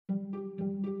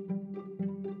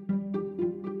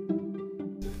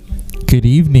Good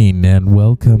evening and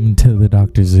welcome to the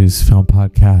Dr. Zeus Film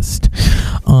Podcast.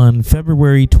 On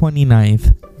February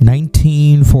 29th,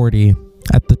 1940,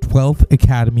 at the 12th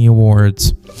Academy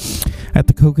Awards, at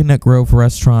the Coconut Grove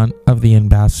restaurant of the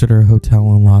Ambassador Hotel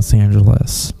in Los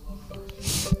Angeles,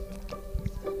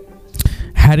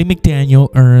 Hattie McDaniel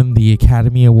earned the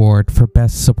Academy Award for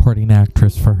Best Supporting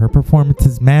Actress for her performance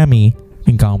as Mammy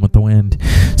in Gone with the Wind.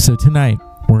 So tonight,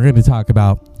 we're going to talk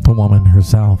about the woman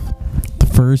herself. The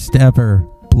first ever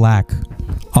black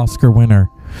Oscar winner,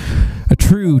 a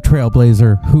true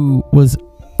trailblazer who was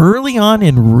early on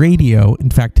in radio. In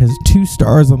fact, has 2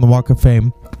 stars on the Walk of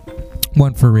Fame,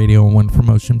 one for radio and one for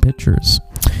motion pictures.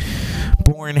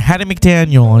 Born Hattie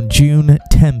McDaniel on June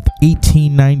 10th,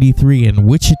 1893 in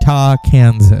Wichita,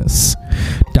 Kansas.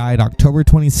 Died October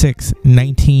 26,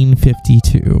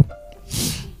 1952.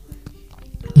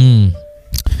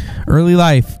 Early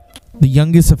life. The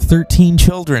youngest of 13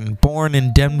 children, born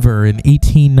in Denver in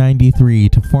 1893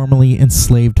 to formerly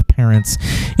enslaved parents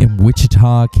in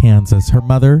Wichita, Kansas. Her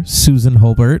mother, Susan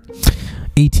Holbert,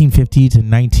 1850 to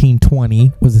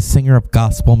 1920, was a singer of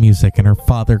gospel music, and her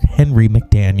father, Henry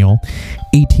McDaniel,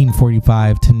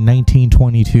 1845 to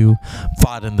 1922,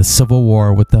 fought in the Civil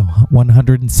War with the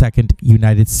 102nd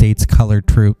United States Colored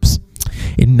Troops.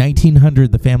 In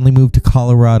 1900, the family moved to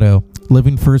Colorado,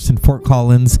 living first in Fort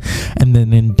Collins and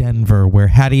then in Denver, where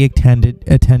Hattie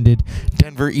attended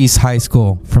Denver East High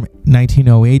School from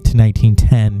 1908 to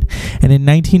 1910, and in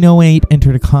 1908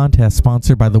 entered a contest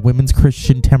sponsored by the Women's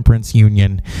Christian Temperance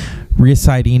Union,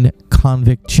 reciting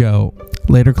Convict Joe,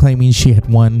 later claiming she had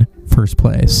won first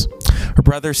place. Her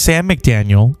brother Sam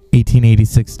McDaniel,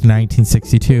 1886 to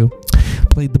 1962,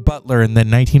 played the butler in the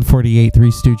 1948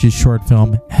 Three Stooges short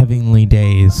film Heavenly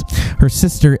Days. Her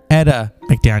sister Etta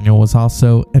McDaniel was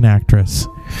also an actress.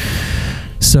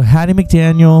 So Hattie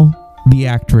McDaniel, the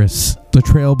actress, the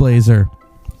trailblazer,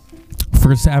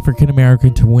 first African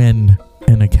American to win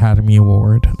an Academy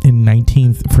Award for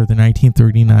the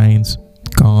 1939's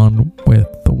Gone with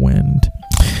the Wind.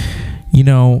 You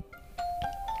know,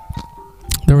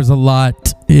 there was a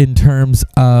lot in terms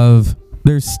of,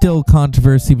 there's still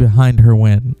controversy behind her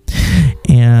win,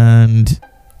 and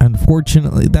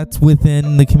unfortunately that's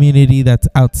within the community, that's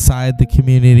outside the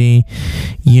community,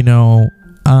 you know,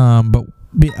 but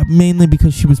mainly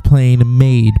because she was playing a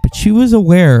maid, but she was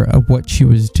aware of what she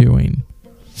was doing,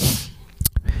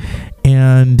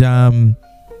 and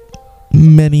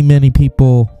many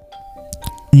people,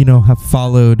 you know, have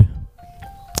followed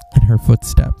in her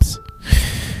footsteps,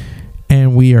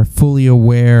 and we are fully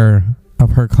aware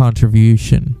of her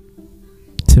contribution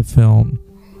to film.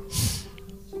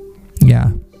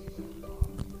 Yeah.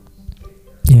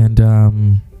 And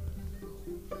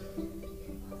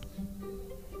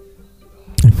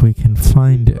if we can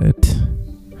find it,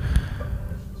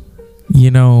 you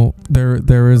know,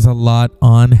 there is a lot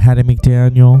on Hattie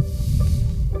McDaniel,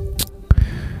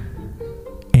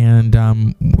 and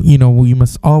you know, we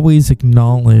must always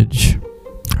acknowledge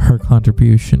her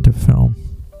contribution to film.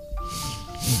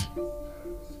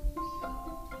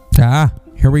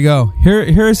 Here we go.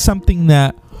 Here's something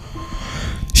that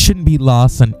shouldn't be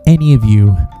lost on any of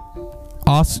you.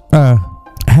 Hattie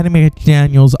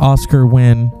McDaniel's Oscar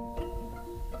win.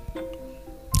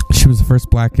 She was the first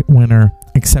black winner,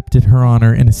 accepted her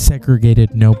honor in a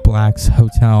segregated no blacks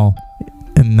hotel.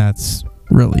 And that's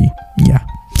really, yeah.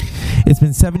 It's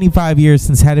been 75 years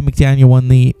since Hattie McDaniel won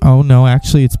the, oh no,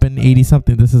 actually it's been 80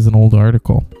 something. This is an old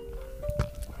article.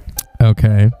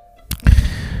 Okay.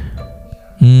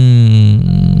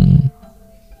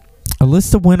 A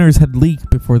list of winners had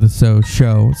leaked before the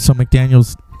show, so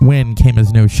McDaniel's win came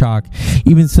as no shock.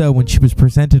 Even so, when she was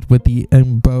presented with the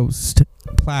embossed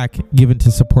plaque given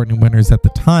to supporting winners at the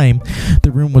time,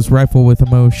 the room was rifled with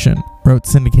emotion, wrote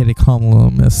syndicated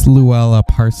columnist Luella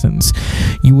Parsons.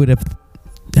 You would have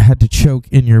had to choke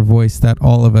in your voice that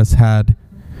all of us had.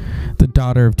 The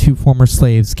daughter of 2 former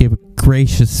slaves gave a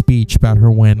gracious speech about her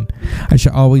win. I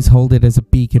shall always hold it as a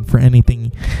beacon for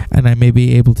anything and I may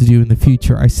be able to do in the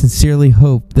future. I sincerely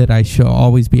hope that I shall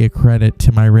always be a credit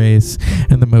to my race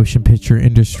and the motion picture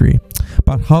industry.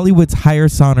 But Hollywood's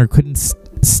highest honor couldn't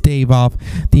stave off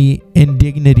the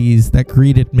indignities that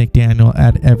greeted McDaniel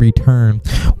at every turn.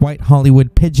 White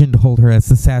Hollywood pigeonholed her as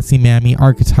the sassy mammy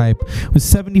archetype. With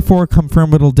 74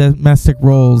 confirmable domestic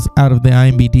roles out of the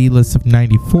IMDb list of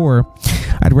 94,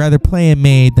 I'd rather play a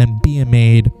maid than be a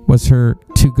maid, was her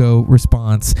to-go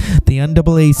response. The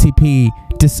NAACP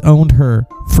disowned her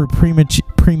for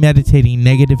premeditating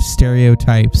negative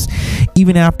stereotypes.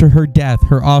 Even after her death,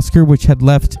 her Oscar, which she had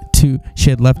left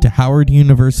to Howard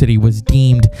University, was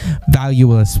deemed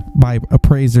valueless by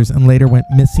appraisers and later went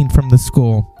missing from the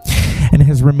school. and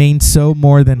has remained so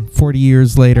more than 40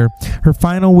 years later. Her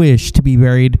final wish to be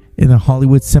buried in a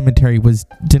Hollywood cemetery was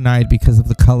denied because of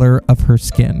the color of her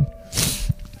skin.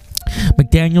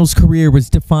 McDaniel's career was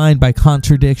defined by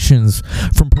contradictions,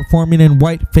 from performing in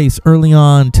whiteface early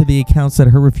on to the accounts that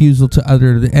her refusal to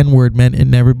utter the N-word meant it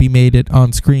never be made it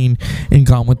on screen in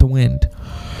Gone with the Wind.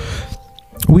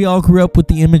 We all grew up with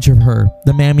the image of her,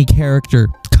 the mammy character,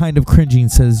 kind of cringing,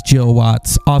 says Jill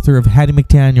Watts, author of Hattie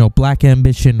McDaniel, Black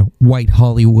Ambition, White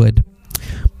Hollywood.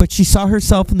 But she saw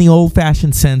herself in the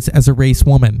old-fashioned sense as a race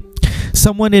woman,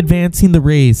 someone advancing the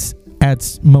race,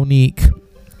 adds Monique.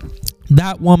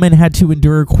 That woman had to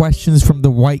endure questions from the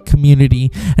white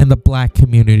community and the black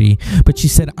community. But she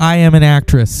said, I am an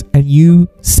actress, and you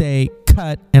say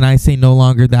cut, and I say no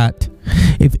longer that.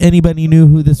 If anybody knew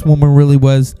who this woman really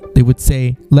was, they would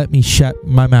say, let me shut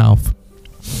my mouth.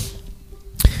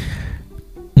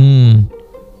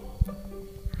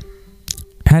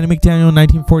 Hattie McDaniel in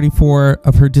 1944,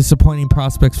 of her disappointing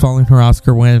prospects following her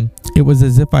Oscar win, it was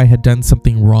as if I had done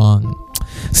something wrong.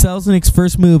 Selznick's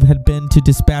first move had been to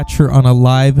dispatch her on a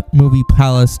live movie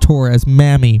palace tour as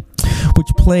Mammy, which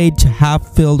played to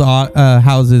half-filled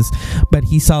houses, but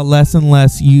he saw less and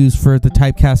less use for the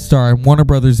typecast star, and Warner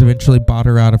Brothers eventually bought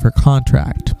her out of her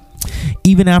contract.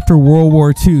 Even after World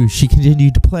War II, she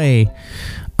continued to play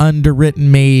underwritten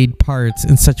maid parts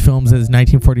in such films as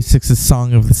 1946's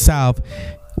Song of the South,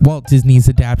 Walt Disney's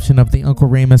adaptation of the Uncle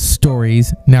Remus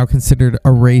stories, now considered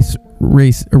a rare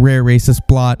racist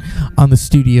blot on the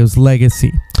studio's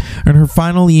legacy. In her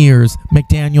final years,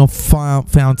 McDaniel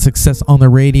found success on the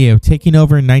radio, taking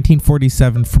over in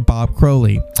 1947 for Bob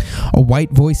Crowley, a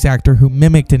white voice actor who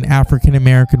mimicked an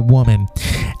African-American woman,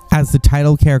 as the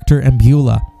title character in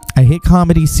Beulah, a hit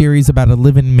comedy series about a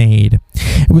live-in maid.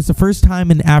 It was the first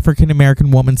time an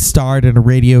African-American woman starred in a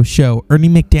radio show,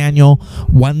 earning McDaniel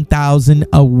 $1,000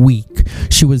 a week.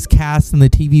 She was cast in the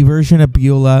TV version of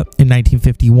Beulah in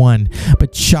 1951,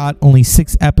 but shot only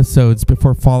 6 episodes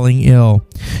before falling ill.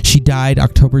 She died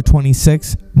October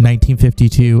 26,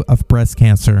 1952, of breast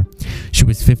cancer. She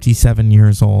was 57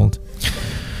 years old.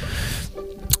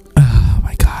 Oh,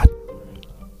 my God.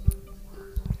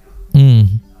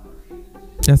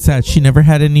 That's sad. She never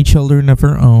had any children of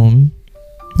her own,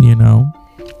 you know.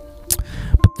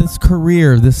 But this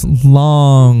career, this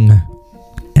long,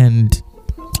 and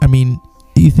I mean,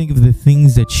 you think of the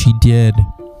things that she did.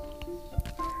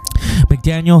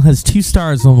 McDaniel has 2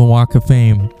 stars on the Walk of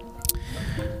Fame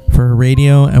for her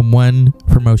radio and 1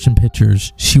 for motion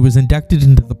pictures. She was inducted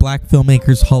into the Black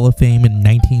Filmmakers Hall of Fame in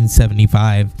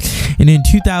 1975. And in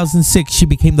 2006, she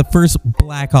became the first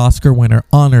black Oscar winner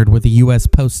honored with a U.S.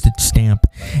 postage stamp.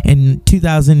 In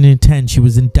 2010, she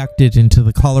was inducted into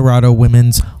the Colorado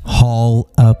Women's Hall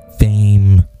of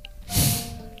Fame.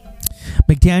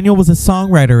 McDaniel was a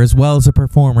songwriter as well as a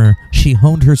performer. She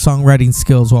honed her songwriting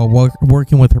skills while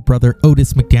working with her brother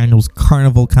Otis McDaniel's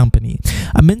Carnival Company,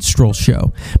 a minstrel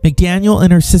show. McDaniel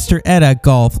and her sister Etta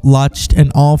Golf launched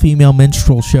an all-female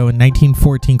minstrel show in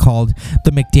 1914 called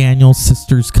the McDaniel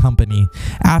Sisters Company.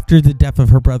 After the death of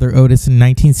her brother Otis in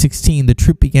 1916, the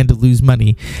troupe began to lose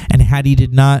money, and Hattie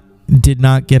did not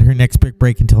get her next big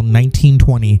break until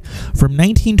 1920. From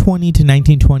 1920 to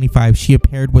 1925, she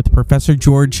appeared with Professor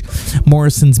George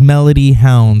Morrison's Melody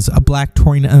Hounds, a black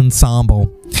touring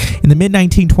ensemble. In the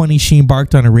mid-1920s, she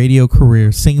embarked on a radio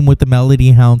career, singing with the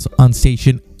Melody Hounds on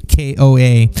station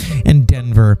KOA in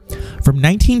Denver. From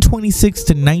 1926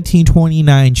 to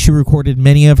 1929, she recorded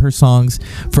many of her songs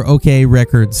for OK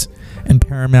Records and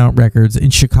Paramount Records in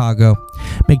Chicago.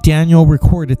 McDaniel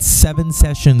recorded 7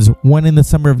 sessions, one in the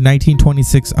summer of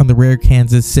 1926 on the rare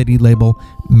Kansas City label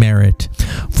Merit,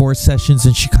 4 sessions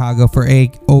in Chicago for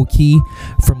Oki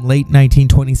from late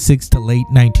 1926 to late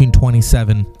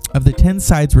 1927. Of the 10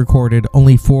 sides recorded,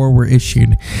 only 4 were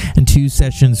issued, and 2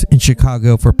 sessions in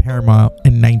Chicago for Paramount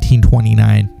in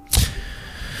 1929.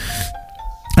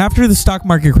 After the stock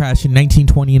market crash in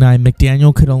 1929,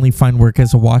 McDaniel could only find work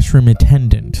as a washroom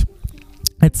attendant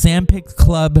at Sandpit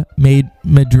Club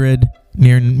Madrid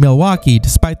near Milwaukee.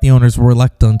 Despite the owner's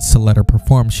reluctance to let her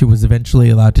perform, she was eventually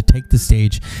allowed to take the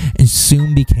stage and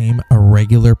soon became a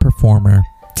regular performer.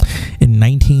 In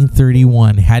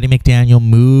 1931, Hattie McDaniel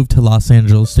moved to Los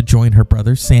Angeles to join her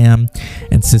brother Sam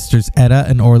and sisters Etta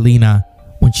and Orlena.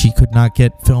 When she could not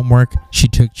get film work, she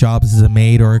took jobs as a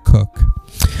maid or a cook.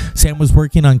 Sam was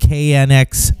working on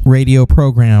KNX radio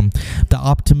program, The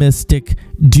Optimistic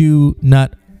Do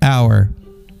Nut Hour,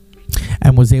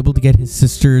 and was able to get his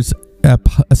sisters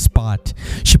a spot.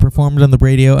 She performed on the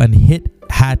radio and hit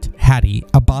Hattie,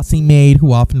 a bossy maid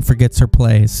who often forgets her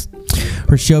place.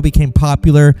 Her show became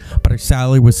popular, but her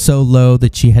salary was so low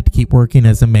that she had to keep working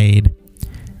as a maid.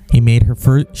 She made her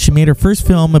first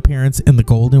film appearance in The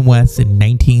Golden West in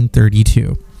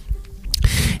 1932,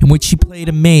 in which she played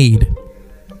a maid.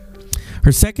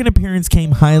 Her second appearance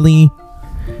came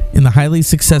in the highly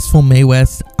successful Mae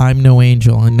West I'm No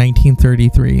Angel in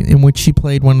 1933, in which she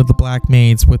played one of the black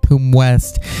maids with whom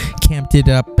West camped it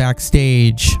up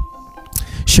backstage.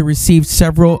 She received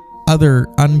several other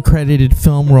uncredited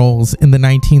film roles in the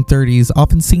 1930s,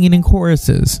 often singing in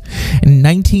choruses. In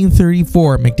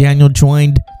 1934, McDaniel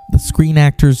joined the Screen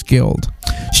Actors Guild.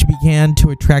 She began to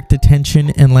attract attention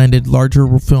and landed larger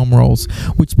film roles,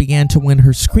 which began to win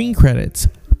her screen credits.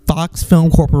 Fox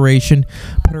Film Corporation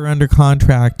put her under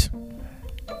contract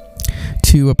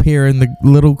to appear in The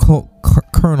Little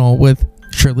Colonel with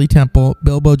Shirley Temple,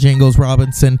 Bilbo Jingles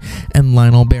Robinson, and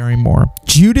Lionel Barrymore.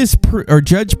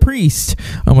 Judge Priest,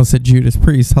 almost said Judas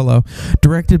Priest, hello,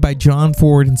 directed by John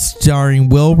Ford and starring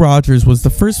Will Rogers, was the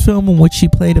first film in which she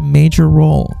played a major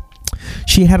role.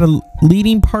 She had a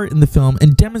leading part in the film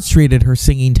and demonstrated her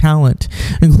singing talent,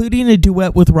 including a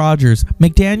duet with Rogers.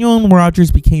 McDaniel and Rogers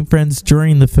became friends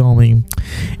during the filming.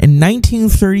 In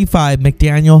 1935,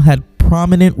 McDaniel had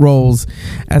prominent roles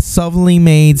as Sullivan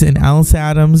Maids in Alice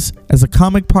Adams, as a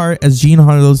comic part as Jean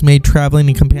Harlow's maid traveling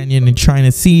and companion in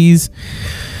China Seas,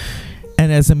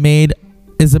 and as a maid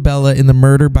Isabella in The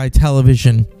Murder by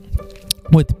Television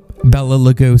with Bela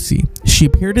Lugosi. She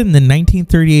appeared in the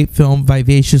 1938 film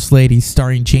Vivacious Lady,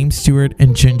 starring James Stewart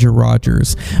and Ginger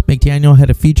Rogers. McDaniel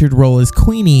had a featured role as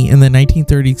Queenie in the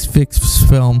 1936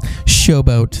 film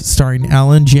Showboat, starring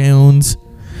Alan Jones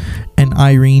and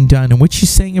Irene Dunn, in which she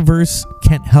sang a verse,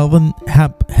 "Can't help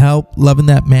loving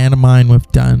that man of mine"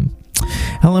 with Dunn.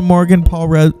 Helen Morgan, Paul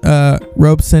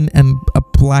Robeson, and a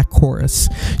black chorus.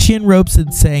 She and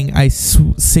Robeson sang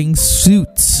Sing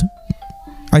Suits.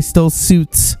 I Still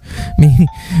Suits Me,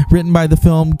 written by the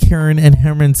film Karen and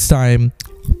Hermanstein.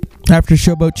 After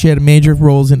Showboat, she had major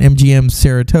roles in MGM's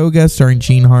Saratoga, starring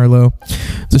Jean Harlow,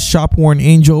 The Shop-Worn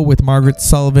Angel with Margaret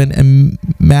Sullivan, and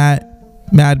Mad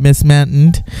Miss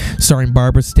Manton, starring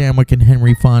Barbara Stanwyck and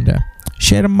Henry Fonda.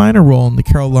 She had a minor role in the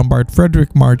Carole Lombard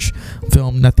Frederick March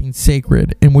film Nothing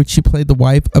Sacred, in which she played the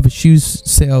wife of a shoe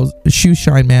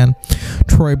shine man,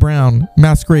 Troy Brown,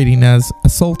 masquerading as a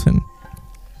sultan.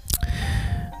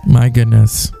 My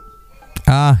goodness.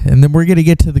 And then we're going to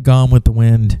get to the Gone with the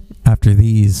Wind after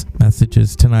these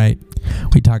messages tonight.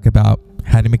 We talk about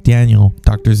Hattie McDaniel,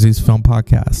 Dr. Zeus Film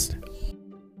Podcast.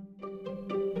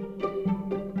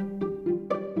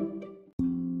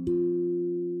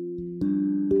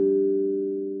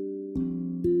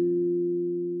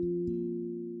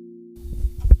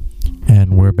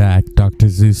 And we're back, Dr.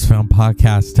 Zeus Film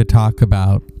Podcast, to talk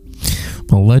about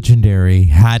the legendary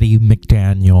Hattie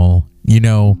McDaniel. You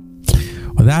know,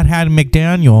 without Hattie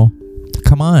McDaniel,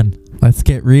 come on, let's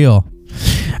get real.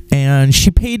 And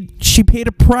she paid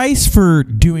a price for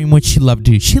doing what she loved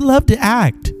to do. She loved to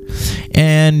act.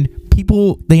 And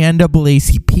the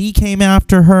NAACP came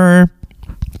after her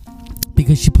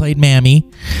because she played Mammy.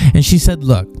 And she said,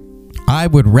 look, I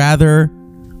would rather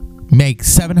make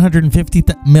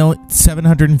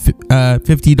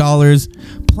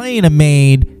 $750 playing a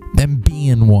maid than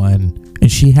being one.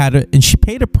 And she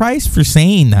paid a price for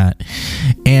saying that.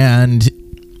 And,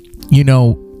 you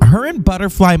know, her and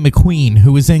Butterfly McQueen,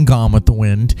 who was in Gone with the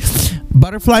Wind,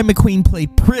 Butterfly McQueen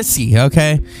played Prissy,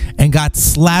 okay, and got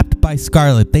slapped by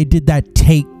Scarlett. They did that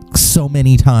take so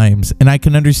many times, and I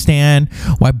can understand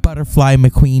why Butterfly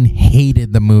McQueen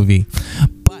hated the movie.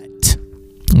 But,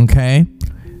 okay,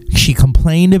 she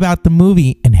complained about the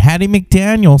movie, and Hattie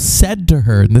McDaniel said to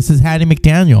her, and this is Hattie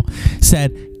McDaniel,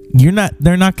 said,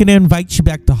 they're not going to invite you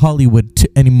back to Hollywood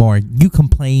anymore. You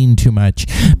complain too much.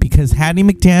 Because Hattie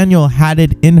McDaniel had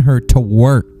it in her to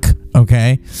work,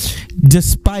 okay?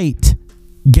 Despite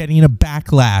getting a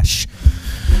backlash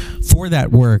for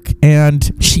that work.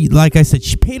 And she, like I said,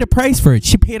 she paid a price for it.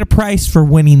 She paid a price for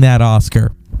winning that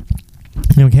Oscar.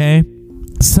 Okay?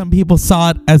 Some people saw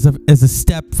it as a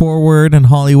step forward in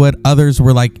Hollywood. Others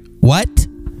were like, what?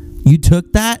 You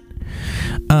took that?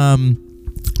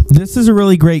 This is a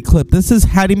really great clip. This is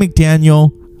Hattie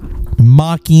McDaniel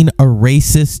mocking a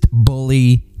racist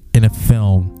bully in a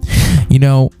film. You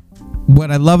know,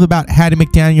 what I love about Hattie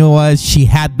McDaniel was she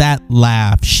had that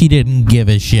laugh. She didn't give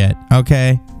a shit,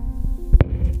 okay?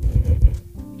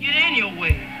 Get in your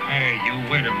way. Hey, you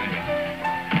wait a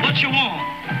minute. What you want?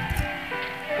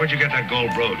 Where'd you get that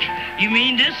gold brooch? You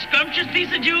mean this scrumptious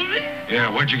piece of jewelry? Yeah,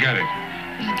 where'd you get it?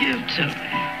 Just give it to me.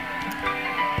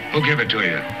 Who gave it to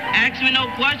you? Ask me no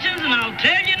questions and I'll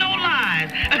tell you no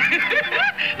lies.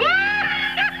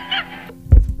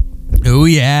 Oh,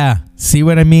 yeah. See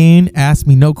what I mean? Ask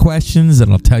me no questions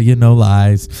and I'll tell you no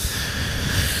lies.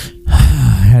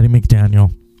 Hattie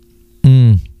McDaniel.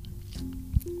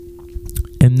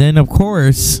 And then, of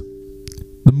course,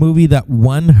 the movie that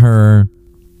won her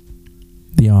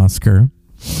the Oscar.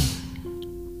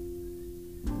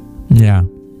 Yeah.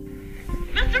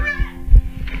 Mr.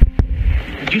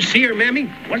 Rep! Did you see her,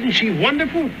 Mammy? Wasn't she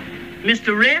wonderful?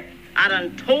 Mr. Rep, I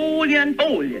done told you and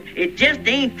told you. It just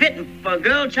ain't fitting for a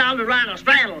girl child to ride a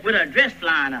straddle with her dress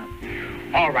flying up.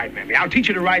 All right, Mammy. I'll teach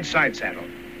her to ride side saddle.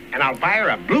 And I'll buy her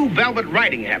a blue velvet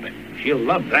riding habit. She'll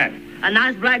love that. A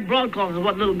nice black broadcloth is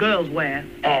what little girls wear.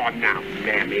 Oh, now,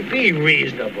 Mammy, be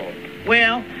reasonable.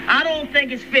 Well, I don't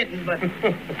think it's fitting, but...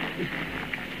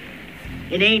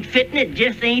 It ain't fitting, it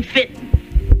just ain't fitting.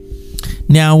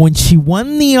 Now, when she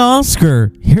won the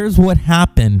Oscar, here's what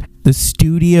happened. The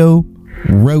studio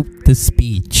wrote the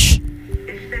speech.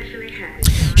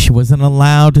 She wasn't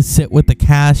allowed to sit with the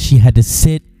cast. She had to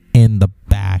sit in the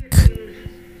back.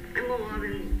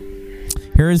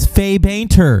 Here is Faye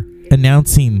Bainter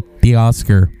announcing the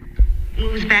Oscar.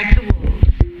 Moves back the walls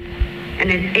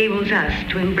and enables us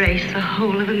to embrace the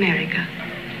whole of America.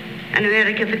 An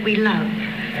America that we love.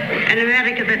 An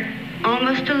America that,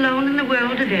 almost alone in the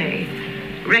world today,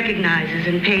 recognizes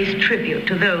and pays tribute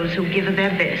to those who give of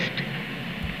their best,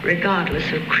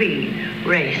 regardless of creed,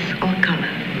 race, or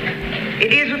color.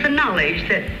 It is with the knowledge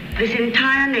that this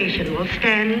entire nation will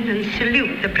stand and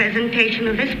salute the presentation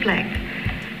of this plaque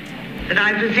that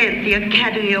I present the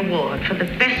Academy Award for the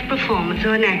best performance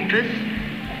of an actress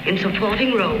in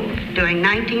supporting roles during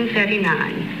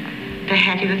 1939 to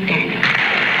Hattie McDaniel.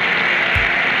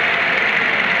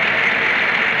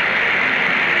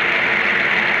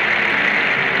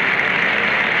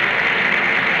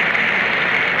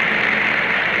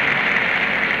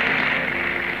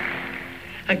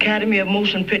 Academy of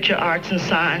Motion Picture Arts and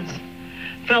Science,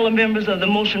 fellow members of the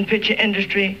motion picture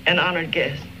industry, and honored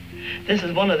guests. This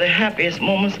is one of the happiest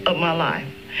moments of my life,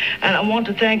 and I want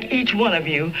to thank each one of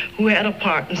you who had a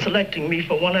part in selecting me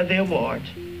for one of the awards.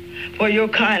 For your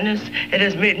kindness, it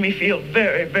has made me feel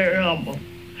very, very humble,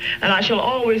 and I shall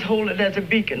always hold it as a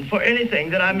beacon for anything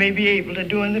that I may be able to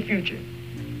do in the future.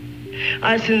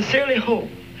 I sincerely hope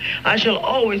I shall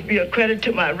always be a credit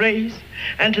to my race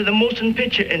and to the motion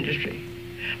picture industry.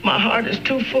 My heart is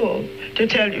too full to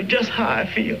tell you just how I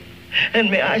feel. And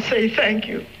may I say thank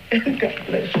you, and God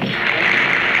bless you.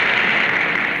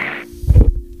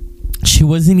 She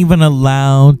wasn't even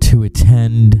allowed to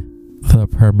attend the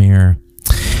premiere.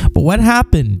 But what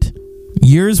happened?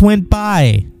 Years went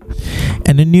by,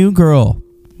 and a new girl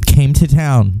came to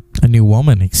town. A new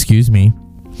woman, excuse me,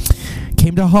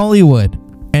 came to Hollywood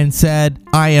and said,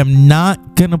 I am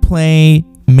not going to play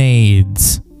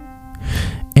maids.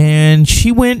 And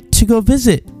she went to go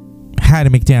visit Hattie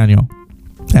McDaniel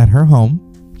at her home.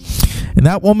 And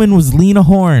that woman was Lena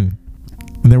Horne.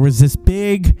 And there was this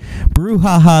big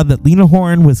brouhaha that Lena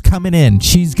Horne was coming in.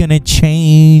 She's going to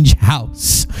change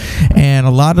house. And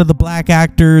a lot of the black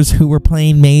actors who were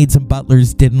playing maids and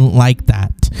butlers didn't like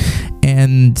that.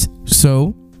 And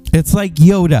so it's like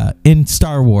Yoda in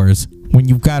Star Wars. When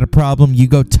you've got a problem, you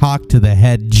go talk to the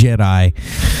head Jedi.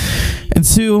 And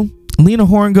so Lena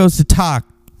Horne goes to talk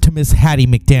to Miss Hattie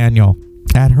McDaniel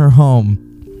at her home.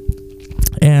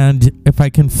 And if I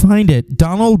can find it,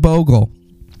 Donald Bogle,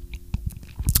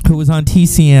 who was on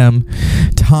TCM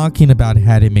talking about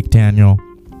Hattie McDaniel.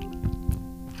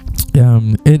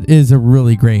 It is a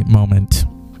really great moment.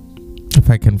 If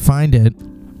I can find it.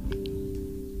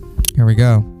 Here we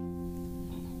go.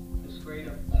 This great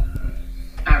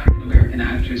African-American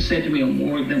actress said to me on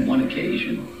more than one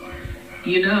occasion,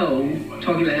 you know,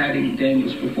 talking about Hattie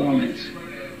McDaniel's performance,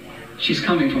 she's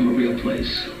coming from a real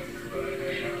place.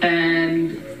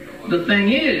 And the thing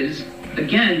is,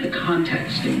 again, the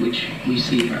context in which we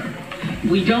see her.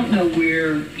 We don't know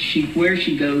where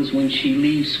she goes when she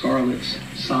leaves Scarlett's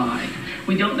side.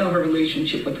 We don't know her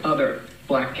relationship with other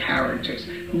black characters.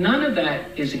 None of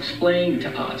that is explained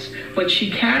to us. But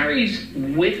she carries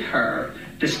with her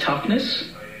this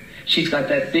toughness. She's got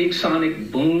that big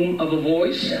sonic boom of a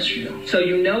voice. Yes, she does. So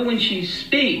you know when she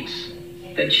speaks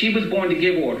that she was born to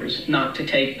give orders, not to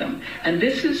take them. And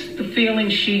this is the feeling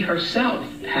she herself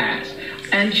has.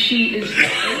 And she is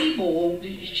able,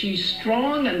 she's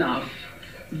strong enough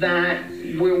that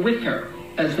we're with her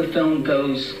as the film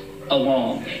goes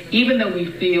along, even though we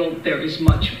feel there is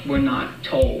much we're not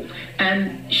told.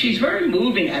 And she's very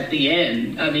moving at the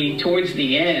end, I mean, towards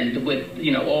the end with,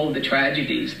 you know, all the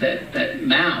tragedies that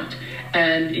mount.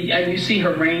 And you see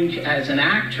her range as an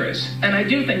actress. And I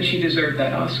do think she deserved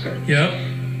that Oscar. Yep.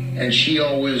 And she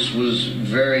always was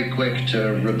very quick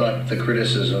to rebut the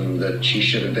criticism that she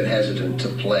should have been hesitant to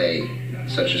play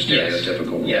such a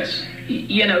stereotypical role. Yes.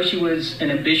 You know, she was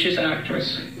an ambitious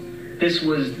actress. This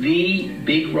was the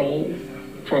big role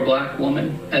for a black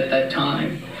woman at that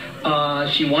time.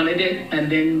 She wanted it,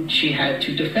 and then she had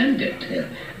to defend it. Yeah.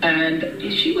 And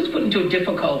she was put into a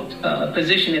difficult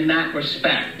position in that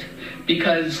respect,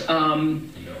 because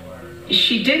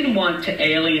she didn't want to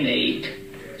alienate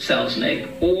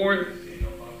Selznick or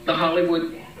the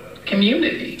Hollywood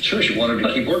community. Sure, she wanted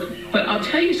to keep working. But I'll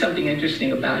tell you something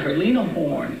interesting about her. Lena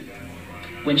Horne,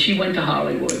 when she went to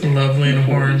Hollywood. Love Lena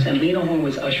Horne. And Lena Horne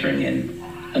was ushering in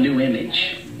a new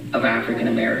image of African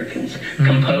Americans,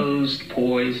 composed,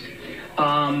 poised.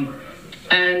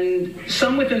 And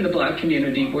some within the black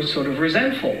community were sort of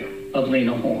resentful of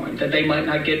Lena Horne, that they might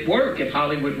not get work if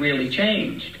Hollywood really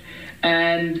changed.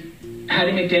 And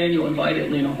Hattie McDaniel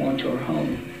invited Lena Horne to her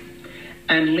home.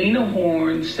 And Lena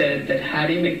Horne said that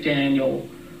Hattie McDaniel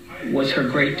was her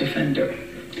great defender.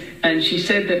 And she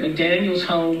said that McDaniel's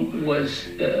home was,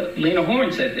 Lena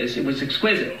Horne said this, it was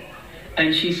exquisite.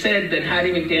 And she said that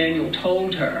Hattie McDaniel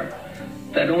told her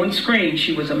that on screen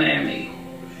she was a mammy,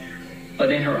 but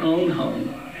in her own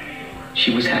home,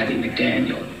 she was Hattie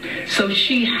McDaniel. So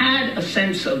she had a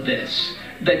sense of this,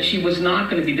 that she was not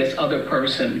going to be this other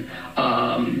person,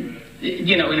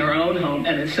 you know, in her own home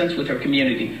and in a sense with her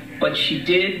community. But she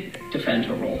did defend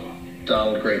her role.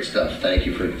 Donald, great stuff. Thank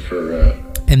you for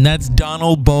And that's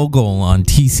Donald Bogle on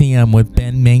TCM with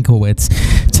Ben Mankiewicz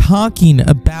talking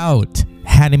about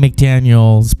Hattie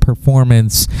McDaniel's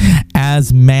performance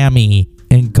as Mammy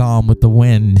in Gone with the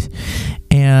Wind.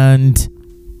 And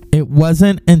it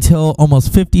wasn't until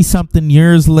almost 50-something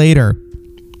years later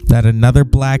that another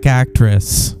black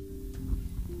actress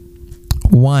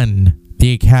won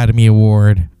the Academy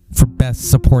Award for Best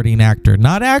Supporting Actor.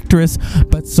 Not actress,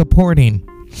 but supporting.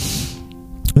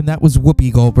 And that was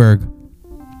Whoopi Goldberg.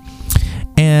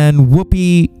 And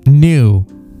Whoopi knew,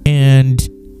 and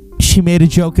she made a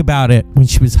joke about it when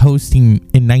she was hosting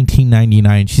in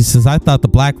 1999. She says, I thought the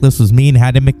blacklist was me and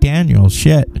Hattie McDaniel.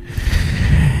 Shit.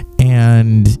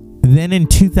 And then in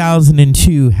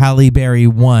 2002, Halle Berry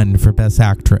won for Best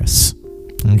Actress.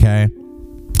 Okay?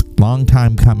 Long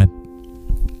time coming.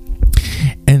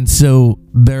 And so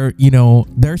there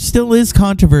still is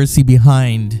controversy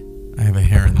behind, I have a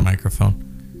hair in the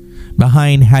microphone,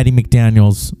 behind Hattie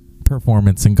McDaniel's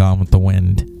performance in Gone with the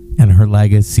Wind and her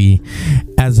legacy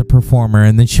as a performer.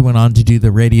 And then she went on to do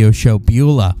the radio show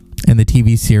Beulah in the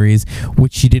TV series,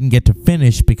 which she didn't get to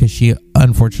finish because she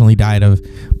unfortunately died of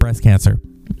breast cancer.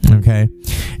 Okay?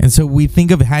 And so we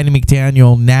think of Hattie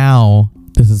McDaniel now,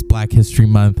 this is Black History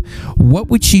Month, what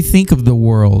would she think of the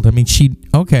world? I mean, she'd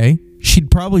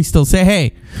probably still say,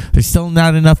 hey, there's still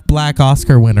not enough black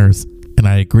Oscar winners. And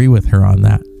I agree with her on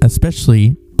that,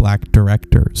 especially black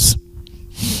directors.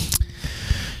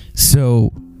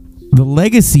 So the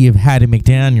legacy of Hattie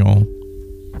McDaniel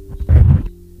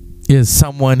is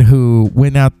someone who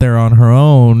went out there on her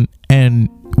own and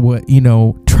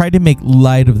tried to make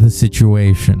light of the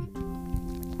situation.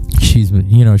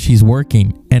 She's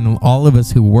working, and all of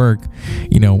us who work,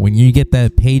 when you get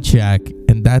that paycheck,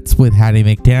 and that's with Hattie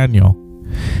McDaniel.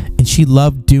 And she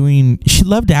loved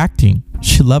acting.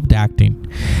 She loved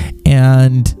acting.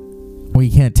 And we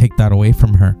can't take that away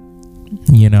from her,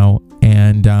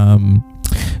 And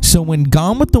so when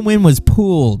Gone with the Wind was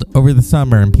pulled over the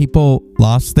summer and people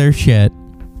lost their shit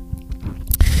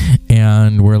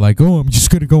and were like, oh, I'm just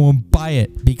going to go and buy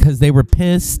it because they were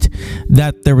pissed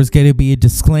that there was going to be a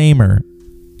disclaimer.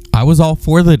 I was all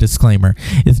for the disclaimer.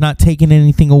 It's not taking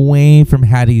anything away from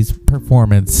Hattie's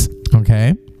performance,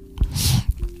 okay?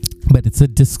 But it's a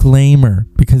disclaimer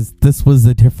because this was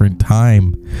a different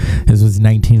time. This was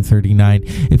 1939.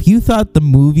 If you thought the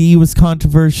movie was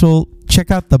controversial,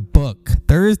 check out the book.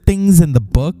 There are things in the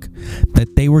book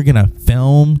that they were going to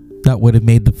film that would have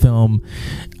made the film,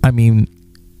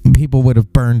 people would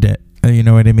have burned it. You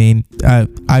know what I mean?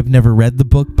 I've never read the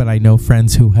book, but I know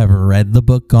friends who have read the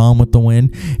book, Gone with the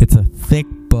Wind. It's a thick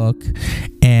book,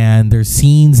 and there's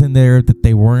scenes in there that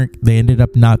they ended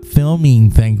up not filming,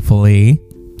 thankfully,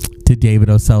 to David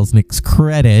O. Selznick's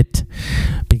credit,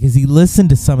 because he listened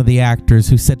to some of the actors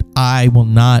who said, I will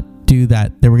not do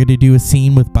that. They were going to do a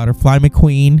scene with Butterfly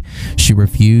McQueen. She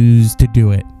refused to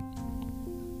do it.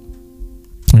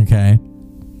 Okay.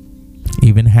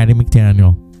 Even Hattie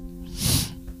McDaniel.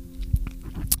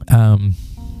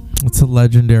 It's a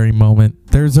legendary moment.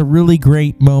 There's a really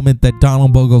great moment that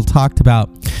Donald Bogle talked about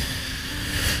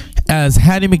as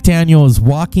Hattie McDaniel is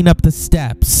walking up the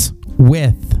steps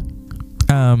with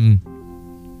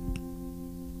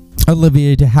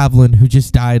Olivia de Havilland, who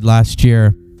just died last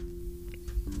year,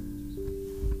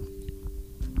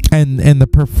 and the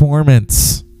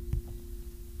performance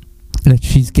that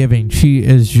she's giving. She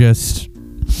is just,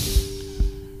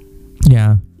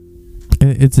 yeah,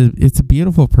 it's a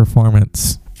beautiful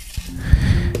performance.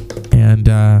 And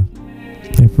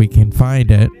if we can find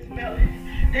it.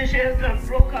 This year's done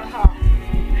broke her heart.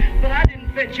 But I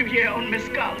didn't fetch you here on Miss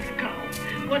Scarlett's account.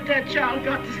 What that child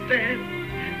got to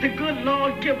stand, the good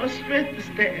Lord give us strength to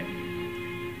stand.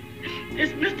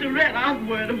 It's Mr. Red I was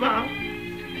worried about.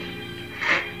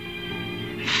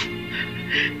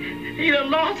 He done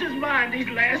lost his mind these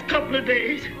last couple of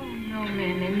days. Oh, no,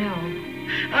 Mammy, no.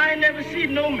 I ain't never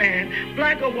seen no man,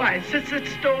 black or white, sit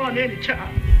store on any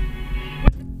child.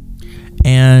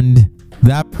 And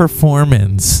that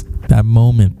performance, that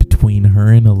moment between her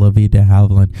and Olivia de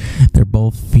Havilland, they're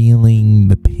both feeling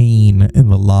the pain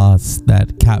and the loss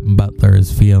that Captain Butler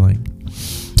is feeling.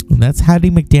 And that's Hattie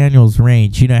McDaniel's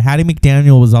range. You know, Hattie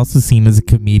McDaniel was also seen as a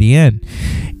comedian.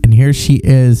 And here she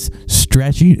is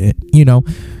stretching it. You know,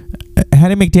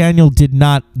 Hattie McDaniel did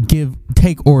not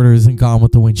take orders in Gone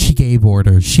with the Wind. She gave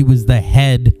orders. She was the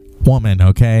head woman,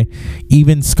 okay?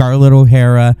 Even Scarlett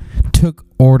O'Hara took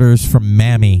orders from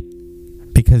Mammy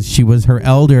because she was her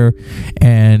elder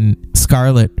and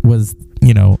Scarlett was,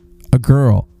 you know, a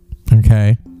girl,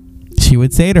 okay? She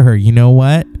would say to her, you know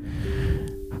what?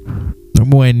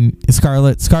 When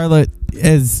Scarlett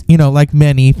is, you know, like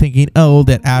many, thinking, oh,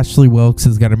 that Ashley Wilkes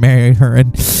is going to marry her.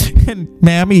 And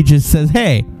Mammy just says,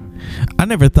 hey, I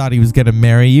never thought he was going to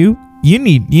marry you. You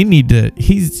need to,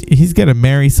 he's going to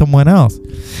marry someone else.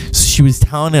 So she was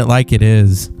telling it like it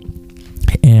is.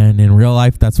 And in real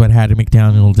life, that's what Hattie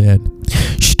McDaniel did.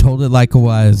 She told it like it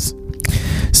was.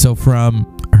 So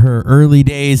from her early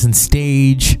days in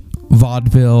stage,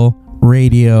 vaudeville,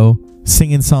 radio,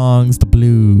 singing songs, the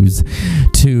blues,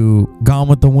 to Gone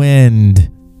with the Wind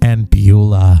and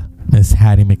Beulah, Miss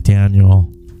Hattie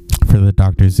McDaniel for the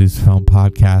Dr. Zeus Film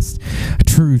Podcast. A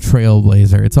true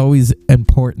trailblazer. It's always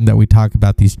important that we talk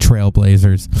about these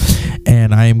trailblazers.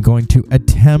 And I am going to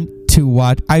attempt to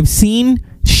watch. I've seen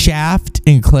Shaft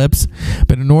in clips,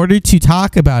 but in order to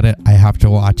talk about it, I have to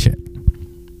watch it.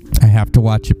 I have to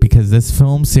watch it because this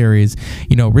film series,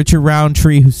 you know, Richard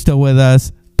Roundtree, who's still with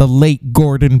us, the late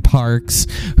Gordon Parks,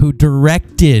 who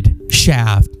directed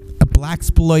Shaft, a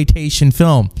blaxploitation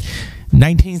film.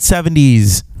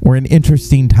 1970s were an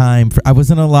interesting time for, I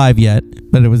wasn't alive yet,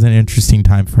 but it was an interesting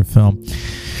time for film.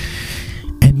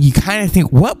 And you kind of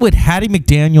think, what would Hattie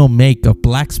McDaniel make of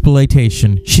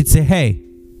blaxploitation? She'd say, hey,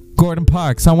 Gordon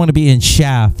Parks, I want to be in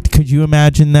Shaft. Could you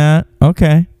imagine that?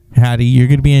 Okay, Hattie, you're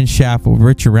going to be in Shaft with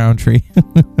Richard Roundtree.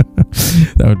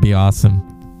 That would be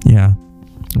awesome. Yeah.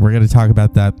 We're going to talk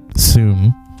about that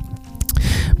soon.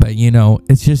 But, you know,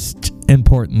 it's just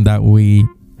important that we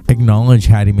acknowledge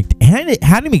Hattie McDaniel.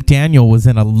 Hattie McDaniel was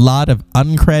in a lot of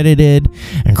uncredited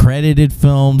and credited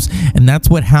films. And that's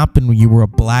what happened when you were a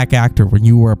black actor, when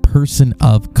you were a person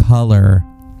of color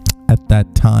at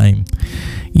that time.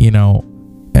 You know,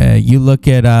 you look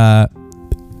at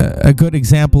a good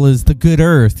example is The Good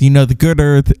Earth. You know, The Good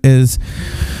Earth is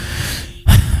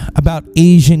about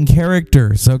Asian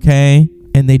characters, okay?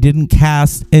 And they didn't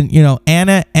cast, and you know,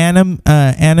 Anna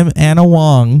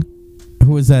Wong,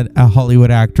 who was a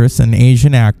Hollywood actress, an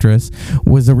Asian actress,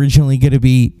 was originally going to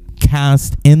be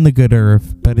cast in The Good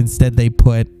Earth, but instead they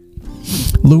put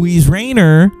Louise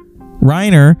Reiner,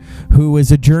 who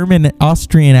was a German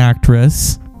Austrian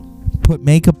actress, put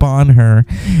makeup on her,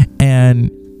 and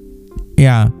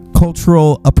yeah,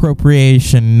 cultural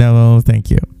appropriation. No, thank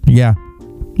you. Yeah,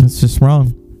 it's just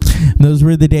wrong. Those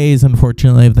were the days,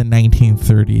 unfortunately, of the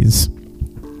 1930s,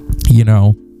 you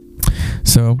know.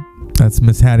 So that's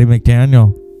Miss Hattie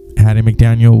McDaniel. Hattie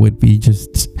McDaniel would be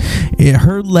just,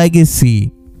 her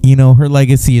legacy, you know, her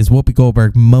legacy is Whoopi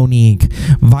Goldberg, Monique,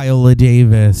 Viola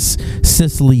Davis,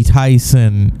 Cicely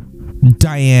Tyson,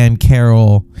 Diane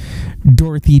Carroll,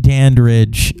 Dorothy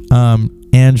Dandridge,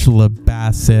 Angela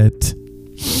Bassett,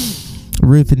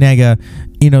 Ruth Negga.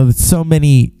 You know, so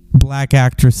many black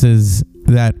actresses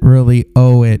that really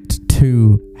owe it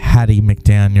to Hattie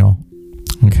McDaniel,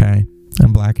 okay,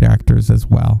 and black actors as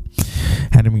well.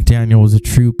 Hattie McDaniel was a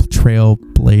true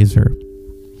trailblazer,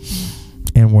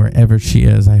 and wherever she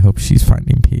is, I hope she's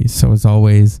finding peace. So as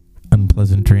always,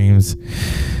 unpleasant dreams,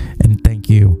 and thank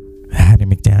you, Hattie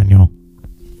McDaniel.